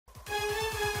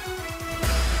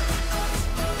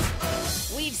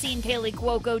seen Kaley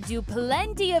Cuoco do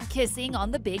plenty of kissing on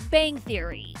The Big Bang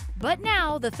Theory. But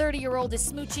now, the 30-year-old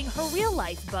is smooching her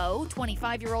real-life beau,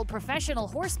 25-year-old professional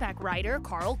horseback rider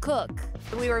Karl Cook.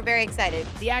 We were very excited.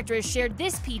 The actress shared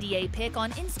this PDA pic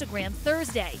on Instagram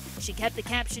Thursday. She kept the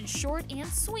caption short and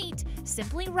sweet,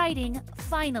 simply writing,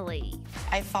 "Finally."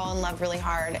 I fall in love really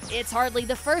hard. It's hardly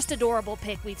the first adorable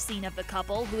pic we've seen of the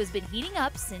couple, who has been heating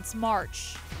up since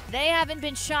March. They haven't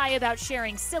been shy about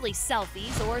sharing silly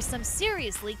selfies or some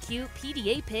seriously cute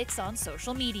PDA pics on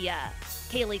social media.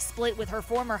 Kaley split with her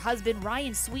former husband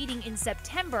Ryan Sweeting in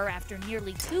September after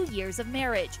nearly 2 years of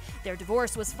marriage. Their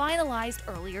divorce was finalized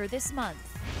earlier this month.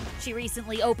 She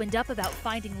recently opened up about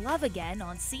finding love again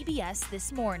on CBS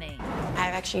This Morning.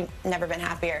 I've actually never been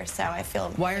happier, so I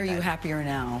feel. Why are you happier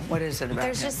now? What is it about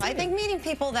There's him? just, I think, meeting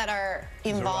people that are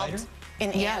involved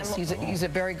in Yes, animal. he's a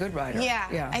very good rider.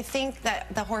 Yeah, I think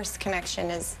that the horse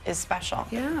connection is special.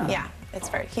 Yeah. Yeah,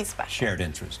 he's special. Shared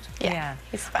interest. Yeah,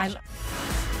 he's special.